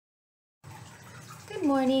Good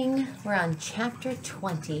morning. We're on chapter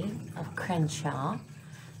 20 of Crenshaw.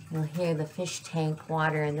 You'll hear the fish tank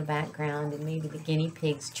water in the background and maybe the guinea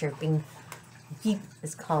pigs chirping.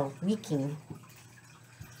 It's called weeking.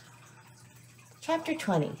 Chapter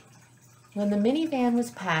 20. When the minivan was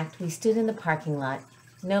packed, we stood in the parking lot.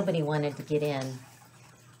 Nobody wanted to get in.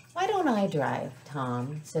 "Why don't I drive,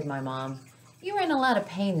 Tom?" said my mom. "You were in a lot of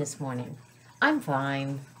pain this morning." "I'm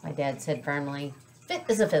fine," my dad said firmly. "Fit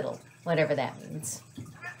as a fiddle," whatever that means.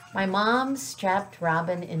 My mom strapped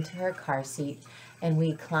Robin into her car seat, and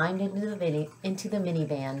we climbed into the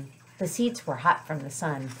minivan. The seats were hot from the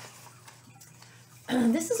sun.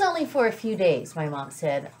 "This is only for a few days," my mom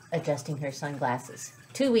said, adjusting her sunglasses.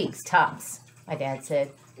 2 weeks, tops," my dad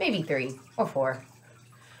said. "Maybe 3 or 4.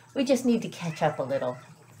 We just need to catch up a little."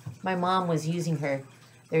 My mom was using her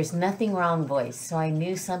 "there's nothing wrong" voice, so I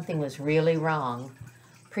knew something was really wrong.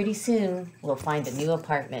 "Pretty soon, we'll find a new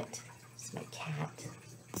apartment." It's my cat.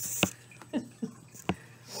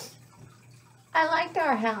 "I liked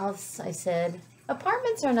our house," I said.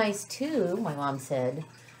 "Apartments are nice too," my mom said.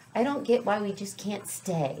 "I don't get why we just can't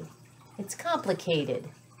stay. It's complicated,"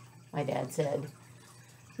 my dad said.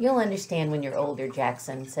 "You'll understand when you're older,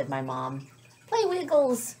 Jackson," said my mom. "Play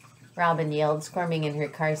Wiggles," Robin yelled, squirming in her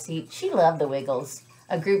car seat. She loved the Wiggles,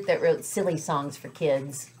 a group that wrote silly songs for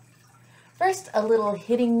kids. "First, a little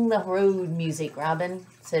hitting the road music, Robin,"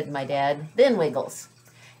 said my dad. "Then Wiggles."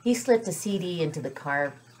 He slipped a CD into the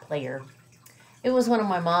car player. It was one of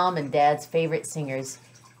my mom and dad's favorite singers.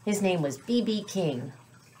 His name was B.B. King.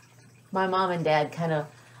 My mom and dad kind of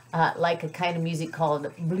like a kind of music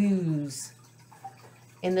called blues.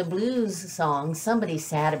 In the blues song, somebody's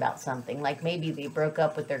sad about something, like maybe they broke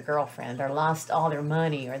up with their girlfriend or lost all their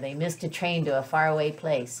money or they missed a train to a faraway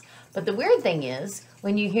place. But the weird thing is,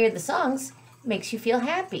 when you hear the songs, it makes you feel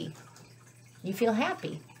happy. You feel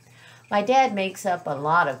happy. My dad makes up a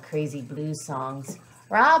lot of crazy blues songs.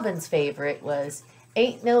 Robin's favorite was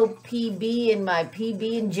 "Ain't No PB in My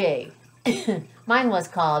PB&J." Mine was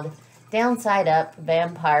called "Downside Up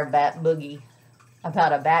Vampire Bat Boogie,"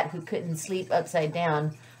 about a bat who couldn't sleep upside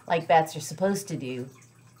down like bats are supposed to do.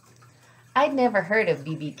 I'd never heard of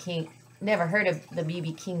the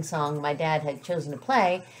B.B. King song my dad had chosen to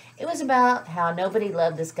play. It was about how nobody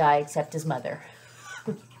loved this guy except his mother.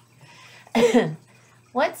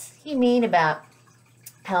 "What's he mean about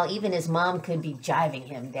how even his mom could be jiving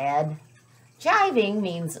him, Dad?" "Jiving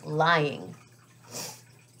means lying.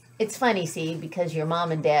 It's funny, see, because your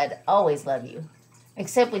mom and dad always love you.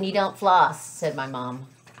 Except when you don't floss," said my mom.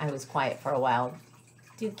 I was quiet for a while.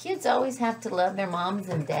 "Do kids always have to love their moms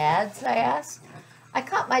and dads?" I asked. I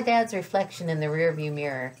caught my dad's reflection in the rearview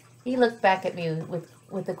mirror. He looked back at me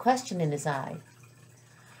with a question in his eye.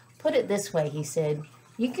 "Put it this way," he said.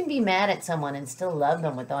 "You can be mad at someone and still love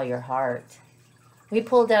them with all your heart." We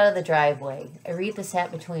pulled out of the driveway. Aretha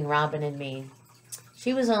sat between Robin and me.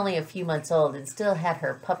 She was only a few months old and still had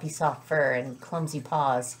her puppy-soft fur and clumsy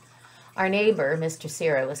paws. Our neighbor, Mr.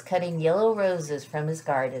 Cira, was cutting yellow roses from his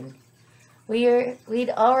garden. We'd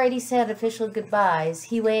already said official goodbyes.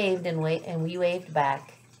 He waved and we waved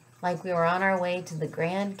back, like we were on our way to the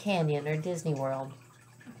Grand Canyon or Disney World.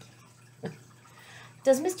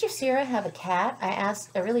 "Does Mr. Cira have a cat?" I asked.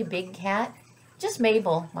 "A really big cat?" "Just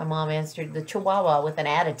Mabel," my mom answered, the Chihuahua with an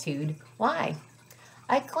attitude. "Why?"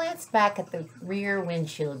 I glanced back at the rear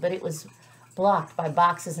windshield, but it was blocked by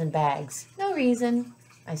boxes and bags. "No reason,"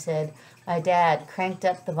 I said. My dad cranked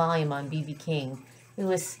up the volume on B.B. King, who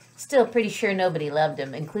was still pretty sure nobody loved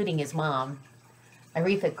him, including his mom.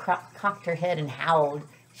 Aretha cocked her head and howled.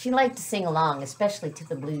 She liked to sing along, especially to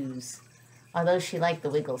the blues, although she liked the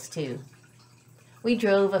Wiggles too. We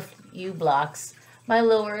drove a few blocks. My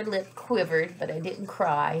lower lip quivered, but I didn't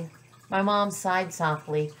cry. My mom sighed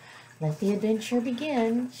softly. "Let the adventure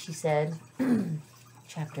begin," she said.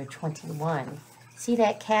 Chapter 21. "See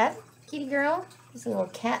that cat, kitty girl? There's a little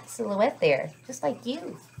cat silhouette there, just like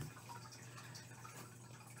you."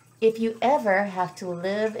 If you ever have to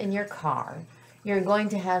live in your car, you're going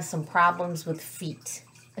to have some problems with feet,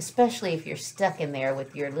 especially if you're stuck in there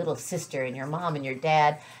with your little sister and your mom and your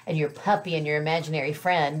dad and your puppy and your imaginary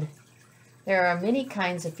friend. There are many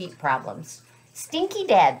kinds of feet problems. Stinky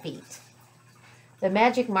dad feet. The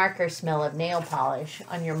magic marker smell of nail polish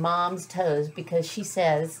on your mom's toes because she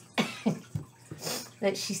says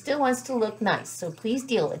that she still wants to look nice, so please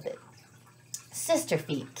deal with it. Sister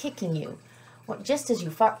feet kicking you just as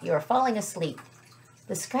you're falling asleep.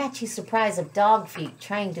 The scratchy surprise of dog feet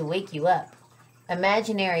trying to wake you up.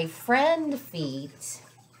 Imaginary friend feet.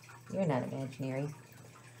 You're not imaginary.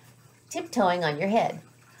 Tiptoeing on your head.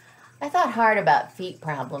 I thought hard about feet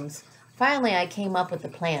problems. Finally, I came up with a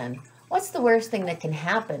plan. What's the worst thing that can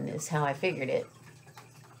happen is how I figured it.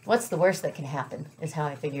 What's the worst that can happen is how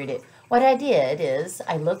I figured it. What I did is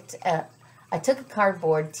I took a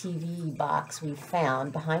cardboard TV box we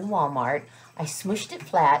found behind Walmart. I smushed it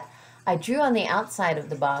flat. I drew on the outside of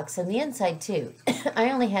the box and the inside too.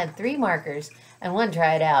 I only had 3 markers and one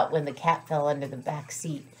dried out when the cat fell under the back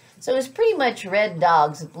seat. So it was pretty much red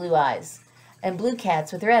dogs with blue eyes and blue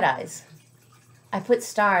cats with red eyes. I put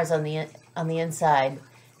stars on the inside.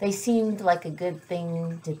 They seemed like a good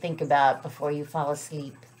thing to think about before you fall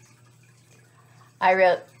asleep. I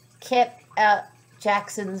wrote, "Kept out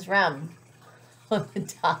Jackson's rum" on the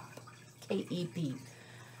top, K-E-P.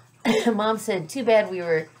 Mom said, "Too bad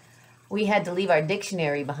we had to leave our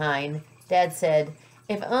dictionary behind." Dad said,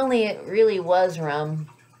 "If only it really was rum."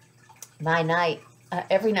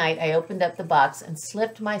 Every night I opened up the box and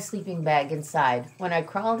slipped my sleeping bag inside. When I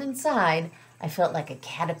crawled inside, I felt like a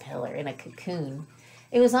caterpillar in a cocoon.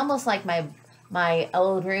 It was almost like my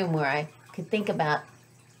old room where I could think without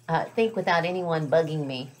anyone bugging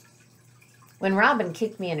me. When Robin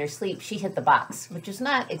kicked me in her sleep, she hit the box, which was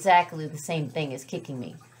not exactly the same thing as kicking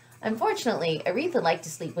me. Unfortunately, Aretha liked to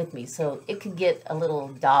sleep with me, so it could get a little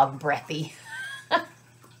dog breathy.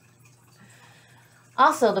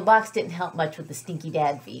 Also, the box didn't help much with the stinky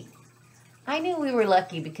dad feet. I knew we were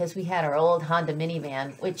lucky because we had our old Honda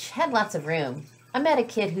minivan, which had lots of room. I met a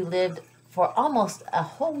kid who lived for almost a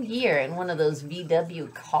whole year in one of those VW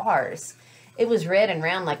cars. It was red and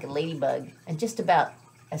round like a ladybug and just about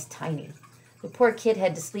as tiny. The poor kid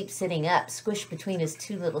had to sleep sitting up, squished between his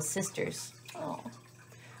 2 little sisters. Oh.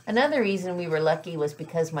 Another reason we were lucky was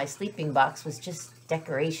because my sleeping box was just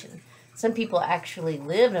decoration. Some people actually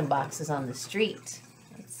lived in boxes on the street.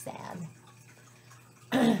 That's sad.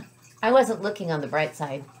 I wasn't looking on the bright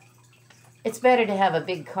side. It's better to have a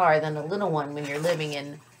big car than a little one when you're living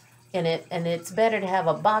in it, and it's better to have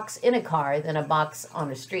a box in a car than a box on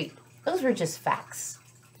a street. Those were just facts.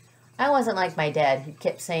 I wasn't like my dad, who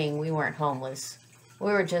kept saying we weren't homeless.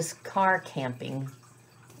 We were just car camping.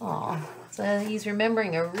 Aw, so he's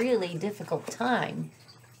remembering a really difficult time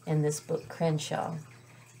in this book, Crenshaw.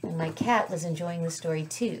 And my cat was enjoying the story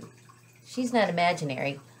too. She's not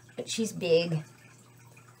imaginary, but she's big.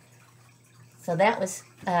 So that was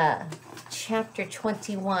chapter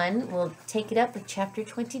 21. We'll take it up with chapter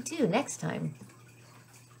 22 next time.